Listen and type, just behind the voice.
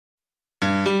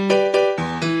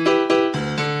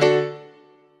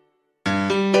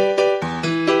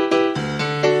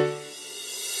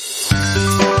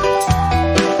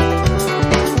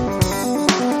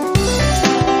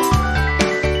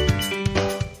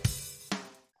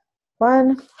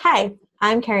One. Hi,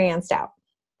 I'm Carrie Ann Stout,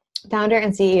 founder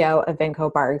and CEO of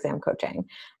Vinco Bar Exam Coaching.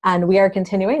 And we are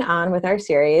continuing on with our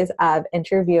series of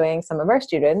interviewing some of our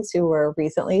students who were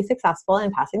recently successful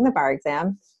in passing the bar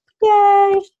exam.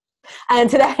 Yay! And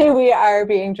today we are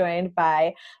being joined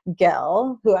by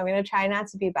Gil, who I'm going to try not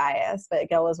to be biased, but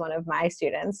Gil was one of my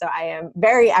students. So I am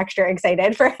very extra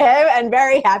excited for him and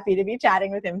very happy to be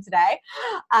chatting with him today.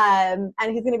 And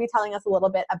he's going to be telling us a little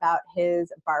bit about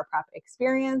his bar prep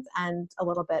experience and a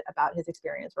little bit about his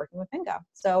experience working with Vinco.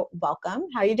 So welcome.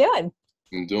 How you doing?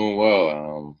 I'm doing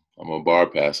well. I'm a bar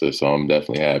passer, so I'm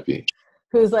definitely happy.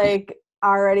 Who's like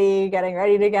already getting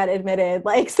ready to get admitted,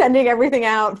 like sending everything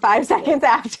out 5 seconds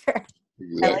after.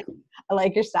 Exactly. I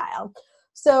like your style.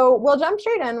 So we'll jump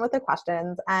straight in with the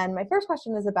questions. And my first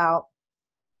question is about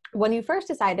when you first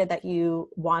decided that you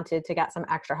wanted to get some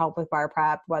extra help with bar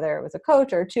prep, whether it was a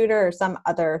coach or a tutor or some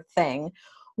other thing,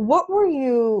 what were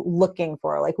you looking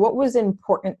for? Like, what was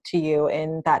important to you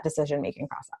in that decision-making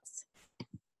process?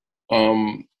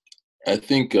 I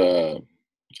think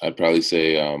I'd probably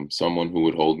say someone who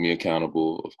would hold me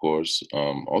accountable, of course.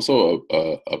 Also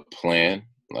a plan,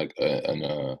 like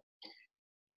a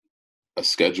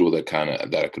schedule that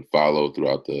I could follow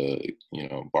throughout the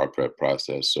bar prep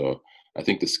process. So I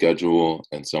think the schedule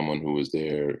and someone who was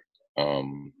there,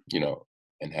 and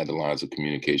had the lines of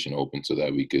communication open so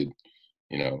that we could,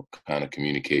 kind of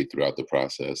communicate throughout the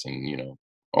process, and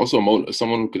also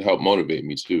someone who could help motivate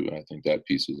me too. I think that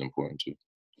piece is important too.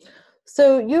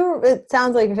 So it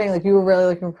sounds like you're saying like you were really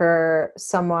looking for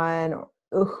someone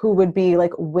who would be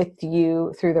like with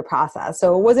you through the process.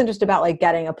 So it wasn't just about like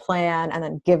getting a plan and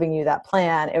then giving you that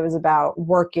plan. It was about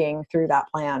working through that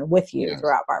plan with you Yes.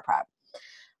 throughout bar prep.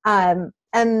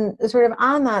 And sort of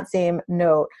on that same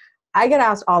note, I get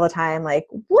asked all the time, like,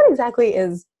 what exactly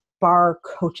is bar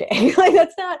coaching? Like,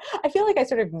 that's not, I feel like I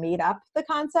sort of made up the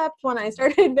concept when I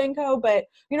started Vinco, but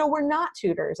we're not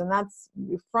tutors, and that's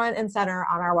front and center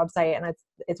on our website. And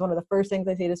it's one of the first things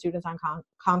I say to students on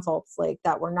consults, like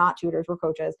that we're not tutors, we're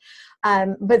coaches.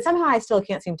 But somehow I still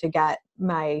can't seem to get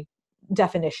my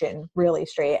definition really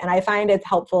straight. And I find it's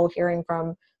helpful hearing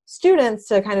from students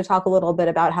to kind of talk a little bit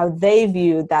about how they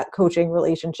viewed that coaching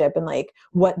relationship and like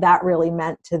what that really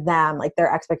meant to them, like their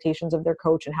expectations of their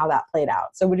coach and how that played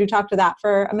out. So would you talk to that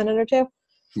for a minute or two?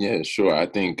 Yeah, sure. I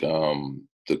think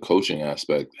the coaching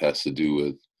aspect has to do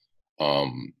with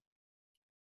kind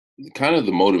of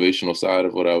the motivational side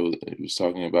of what I was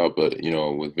talking about. But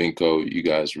with Vinco, you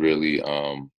guys really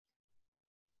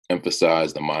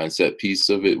emphasize the mindset piece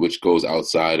of it, which goes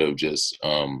outside of just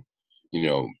you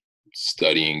know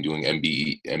studying, doing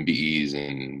MBEs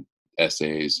and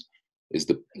essays. Is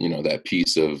that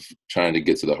piece of trying to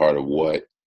get to the heart of what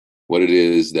it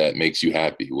is that makes you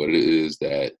happy, what it is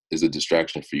that is a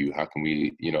distraction for you. How can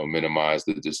we minimize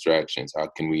the distractions? How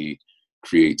can we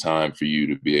create time for you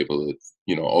to be able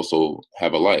to also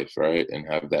have a life, right, and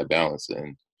have that balance?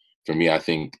 And for me, I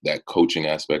think that coaching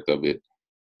aspect of it,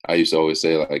 I used to always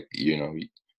say, like, you,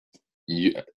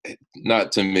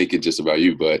 not to make it just about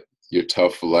you, but you're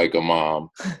tough like a mom,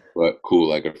 but cool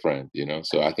like a friend,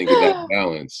 So I think that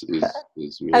balance is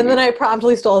And then really. I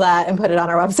promptly stole that and put it on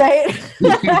our website.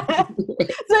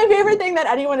 It's my favorite thing that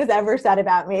anyone has ever said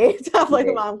about me. Tough like a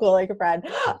Yeah, mom, cool like a friend.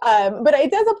 But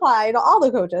it does apply to all the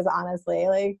coaches, honestly.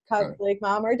 Like right, like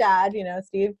mom or dad.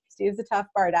 Steve's a tough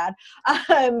bar dad.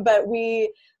 But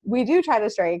we do try to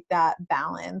strike that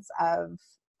balance of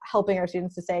helping our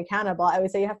students to stay accountable. I would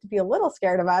say you have to be a little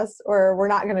scared of us or we're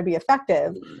not going to be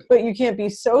effective, right, but you can't be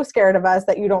so scared of us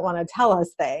that you don't want to tell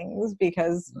us things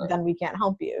because right. then we can't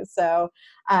help you. So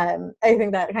I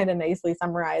think that kind of nicely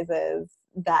summarizes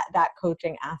that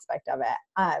coaching aspect of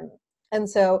it. And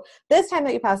so this time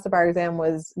that you passed the bar exam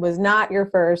was not your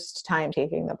first time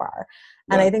taking the bar.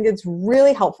 And I Right. think it's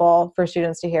really helpful for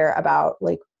students to hear about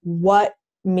like what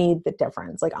made the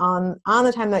difference, like on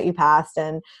the time that you passed.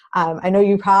 And I know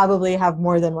you probably have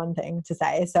more than one thing to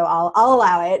say, so I'll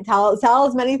allow it. Tell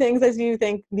as many things as you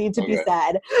think need to be Okay.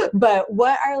 said. But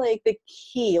what are like the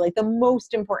key, like the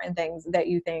most important things that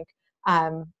you think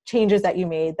changes that you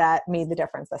made that made the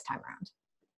difference this time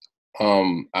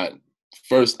around? I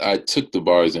first I took the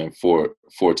bar exam four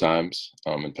times,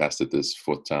 and passed it this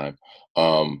fourth time.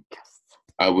 Um,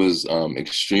 I was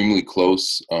extremely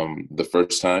close the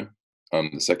first time.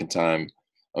 The second time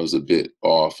I was a bit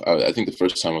off. I think the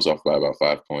first time I was off by about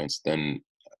 5 points, then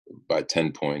by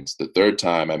 10 points. The third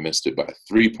time I missed it by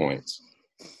 3 points.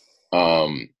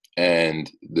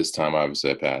 And this time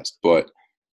obviously I passed. But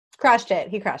Crushed it.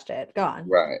 He crushed it. Go on.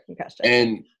 right. He crushed it.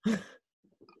 And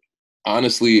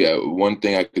honestly, one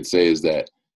thing I could say is that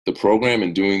the program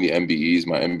and doing the MBEs,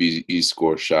 my MBE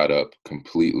score shot up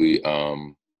completely.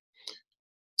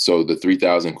 So the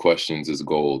 3,000 questions is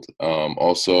gold.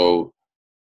 Also,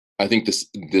 I think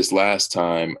this last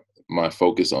time, my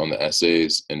focus on the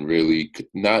essays and really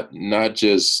not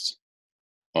just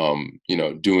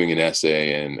doing an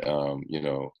essay and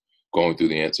going through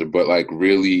the answer, but like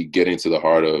really getting to the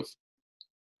heart of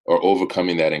or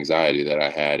overcoming that anxiety that I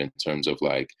had in terms of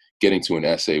like getting to an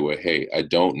essay where, hey, I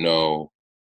don't know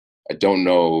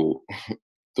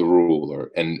the rule,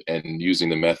 or and using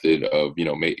the method of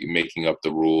making up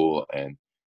the rule. And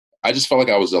I just felt like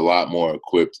I was a lot more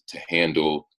equipped to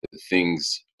handle the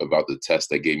things about the test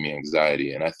that gave me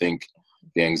anxiety. And I think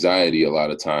the anxiety a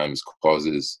lot of times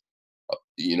causes,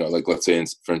 like let's say,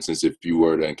 for instance, if you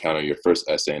were to encounter your first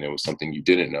essay and it was something you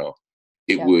didn't know,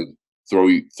 it Yeah. would throw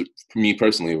you, for me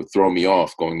personally, it would throw me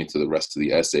off going into the rest of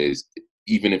the essays,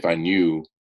 even if I knew,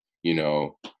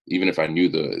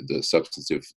 the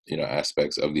substantive,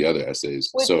 aspects of the other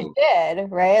essays. Which So, you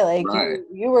did, right? Like right,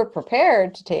 you were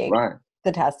prepared to take right.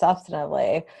 the test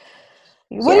substantively.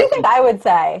 What So do I you think think, I would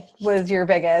say was your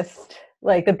biggest,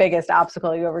 like the biggest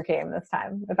obstacle you overcame this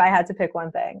time? If I had to pick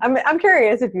one thing, I'm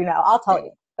curious if you know. I'll tell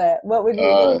you. But what would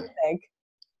you think?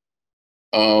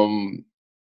 um,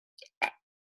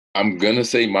 I'm gonna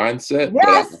say mindset, but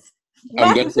Yes,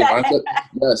 I'm gonna say mindset. mindset,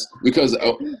 yes, because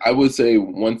I would say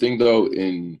one thing though,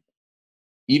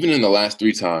 even in the last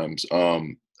three times,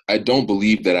 I don't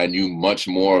believe that I knew much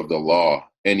more of the law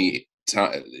any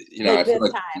time. I Like feel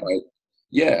this like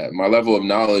time. my level of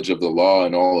knowledge of the law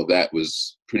and all of that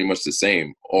was pretty much the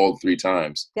same all three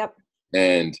times. Yep.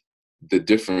 And the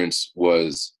difference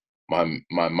was my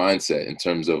mindset in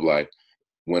terms of like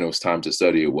when it was time to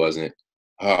study, it wasn't,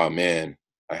 oh man,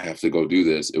 I have to go do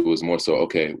this. It was more so,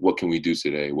 okay, what can we do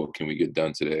today? What can we get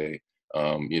done today?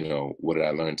 What did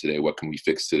I learn today? What can we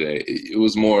fix today? It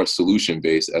was more solution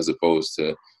based as opposed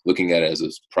to looking at it as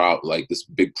like this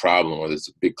big problem or this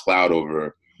big cloud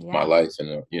over my Yeah. life.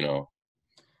 And,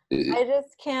 I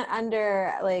just can't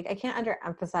I can't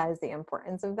underemphasize the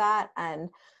importance of that. And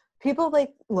people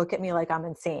like look at me like I'm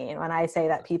insane when I say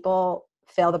that people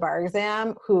fail the bar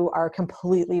exam who are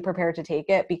completely prepared to take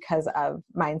it because of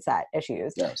mindset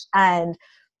issues. yes, And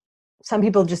some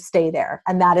people just stay there,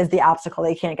 and that is the obstacle.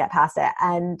 They can't get past it.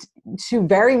 And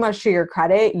very much to your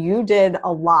credit, you did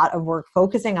a lot of work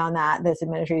focusing on that this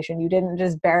administration. You didn't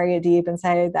just bury it deep and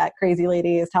say that crazy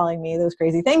lady is telling me those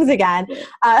crazy things again.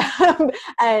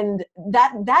 And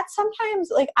that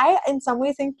sometimes, like, I in some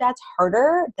ways think that's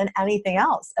harder than anything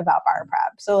else about bar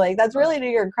prep. So like that's really to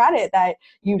your credit that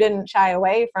you didn't shy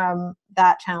away from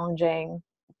that challenging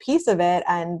piece of it,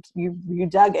 and you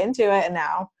dug into it, and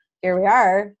now here we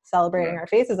are celebrating our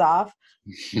faces off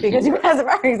because you passed the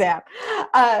bar exam.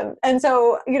 And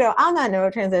so, on that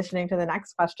note, transitioning to the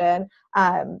next question,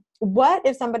 what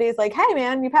if somebody's like, hey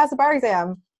man, you passed the bar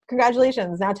exam,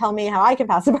 congratulations, now tell me how I can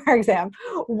pass the bar exam?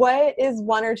 What is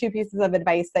one or two pieces of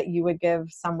advice that you would give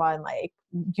someone like,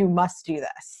 you must do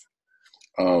this?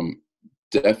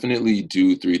 Definitely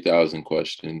do 3,000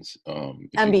 questions. If you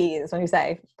MBEs, when you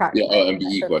say Yeah,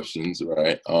 MBE questions,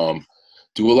 right?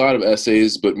 Do a lot of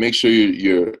essays, but make sure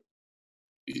you're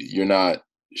not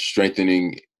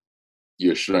strengthening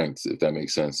your strengths, if that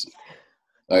makes sense.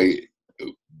 Like,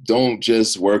 don't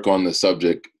just work on the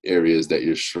subject areas that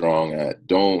you're strong at.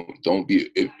 Don't be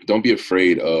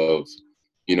afraid of,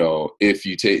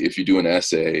 if you do an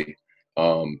essay,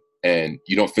 and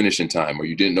you don't finish in time or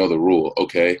you didn't know the rule.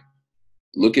 Okay,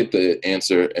 look at the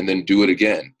answer and then do it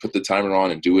again. Put the timer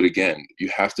on and do it again. You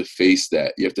have to face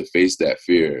that. You have to face that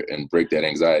fear and break that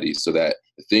anxiety so that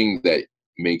the thing that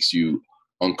makes you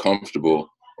uncomfortable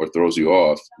or throws you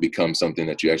off becomes something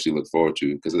that you actually look forward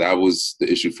to. Because that was the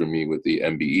issue for me with the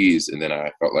MBEs. And then I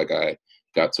felt like I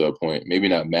got to a point, maybe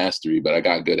not mastery, but I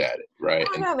got good at it, right? I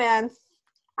don't know, man.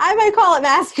 I might call it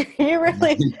mastery. You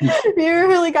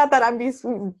really got that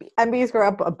MB score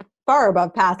up far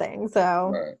above passing.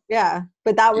 So Right. yeah,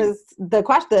 but that was the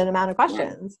amount of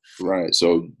questions. Right.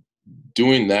 So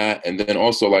doing that, and then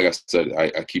also, like I said,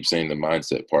 I keep saying the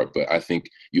mindset part, but I think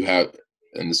you have,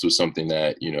 and this was something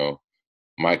that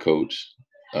my coach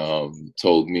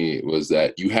told me, was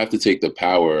that you have to take the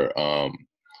power.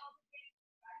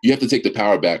 You have to take the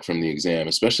power back from the exam,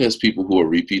 especially as people who are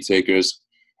repeat takers.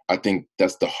 I think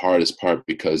that's the hardest part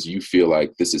because you feel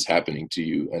like this is happening to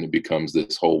you, and it becomes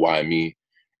this whole "why me,"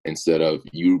 instead of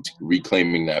you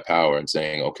reclaiming that power and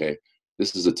saying, "Okay,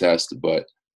 this is a test, but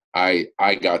I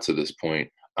got to this point.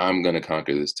 I'm gonna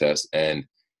conquer this test, and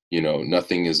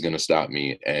nothing is gonna stop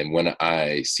me. And when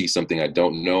I see something I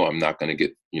don't know, I'm not gonna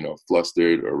get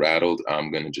flustered or rattled.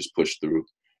 I'm gonna just push through."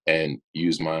 and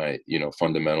use my,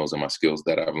 fundamentals and my skills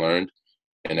that I've learned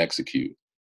and execute.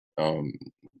 Um,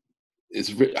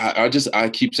 I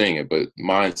keep saying it, but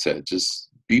mindset, just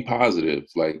be positive.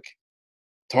 Like,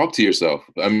 talk to yourself.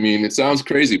 I mean, it sounds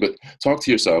crazy, but talk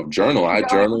to yourself. Journal. I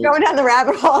journal. Going down the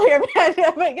rabbit hole here,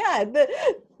 but yeah,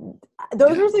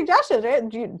 those are suggestions, right?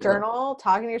 Journal,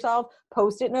 talking to yourself,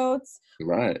 Post-it notes,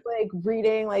 right? Like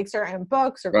reading like certain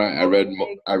books or right.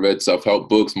 I read self-help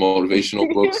books,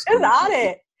 motivational books. On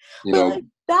it, But like,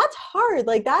 that's hard.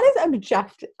 Like that is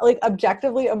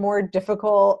objectively a more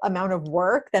difficult amount of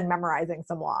work than memorizing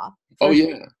some law. Oh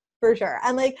yeah. For sure.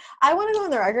 And like, I want to go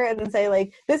on the record and say,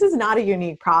 like, this is not a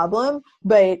unique problem,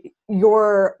 but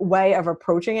your way of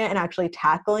approaching it and actually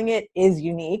tackling it is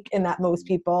unique in that most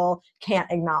people can't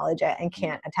acknowledge it and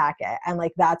can't attack it. And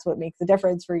like, that's what makes the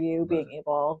difference for you being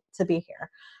able to be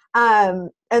here. And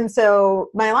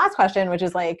so my last question, which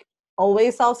is like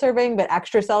always self-serving, but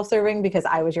extra self-serving because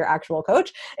I was your actual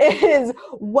coach, is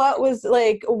what was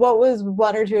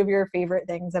one or two of your favorite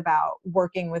things about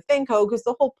working with Vinco? Because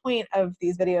the whole point of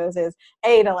these videos is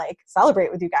A, to like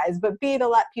celebrate with you guys, but B, to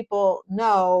let people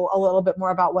know a little bit more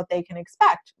about what they can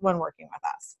expect when working with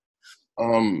us.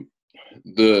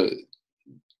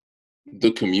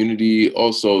 The community,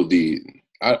 also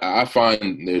I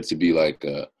find there to be like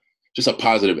just a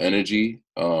positive energy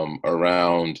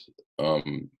around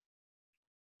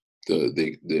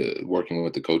the working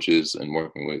with the coaches and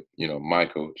working with my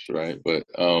coach, right? But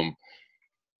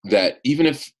that even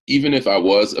if I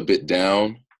was a bit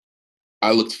down,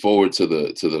 I looked forward to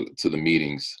the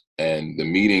meetings, and the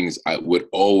meetings I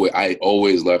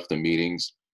always left the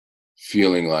meetings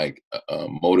feeling like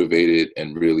motivated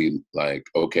and really like,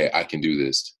 okay, I can do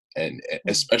this. And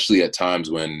especially at times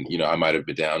when I might have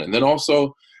been down. And then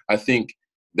also I think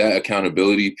that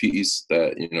accountability piece,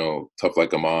 that tough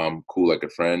like a mom, cool like a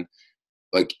friend,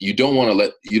 like you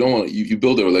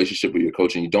build a relationship with your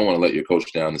coach, and you don't want to let your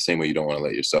coach down the same way you don't want to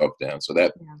let yourself down. So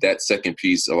that second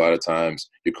piece, a lot of times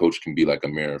your coach can be like a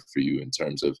mirror for you in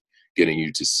terms of getting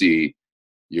you to see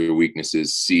your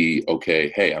weaknesses, see,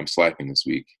 okay, hey, I'm slacking this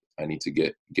week, I need to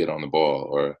get on the ball,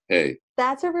 or hey.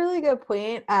 That's a really good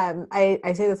point. I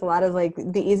say this a lot, is like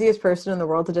the easiest person in the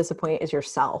world to disappoint is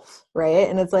yourself, right?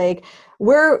 And it's like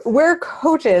we're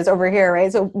coaches over here,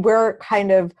 right? So we're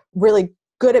kind of really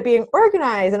good at being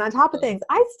organized and on top of things.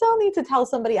 I still need to tell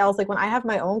somebody else, like when I have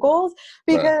my own goals,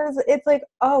 because it's like,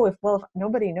 if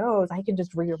nobody knows, I can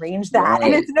just rearrange that,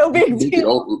 and it's no big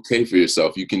deal. Okay for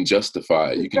yourself. You can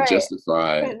justify.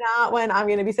 But not when I'm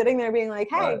going to be sitting there being like,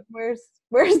 hey, where's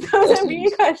those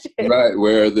MBE questions? Right.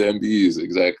 Where are the MBEs?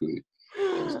 Exactly.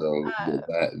 And so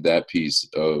that piece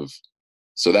of,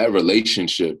 so that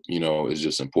relationship, is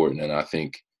just important. And I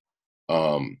think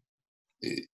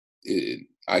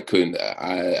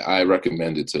I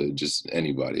recommend it to just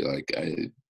anybody. Like,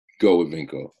 go with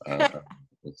Vinco.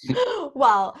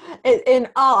 Well, in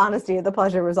all honesty, the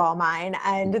pleasure was all mine.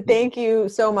 And thank you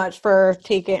so much for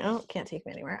can't take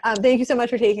me anywhere. Thank you so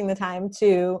much for taking the time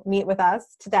to meet with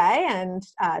us today and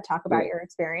talk about your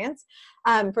experience.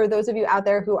 For those of you out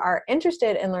there who are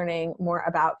interested in learning more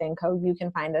about Vinco, you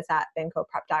can find us at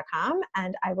vincoprep.com,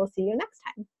 and I will see you next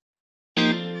time.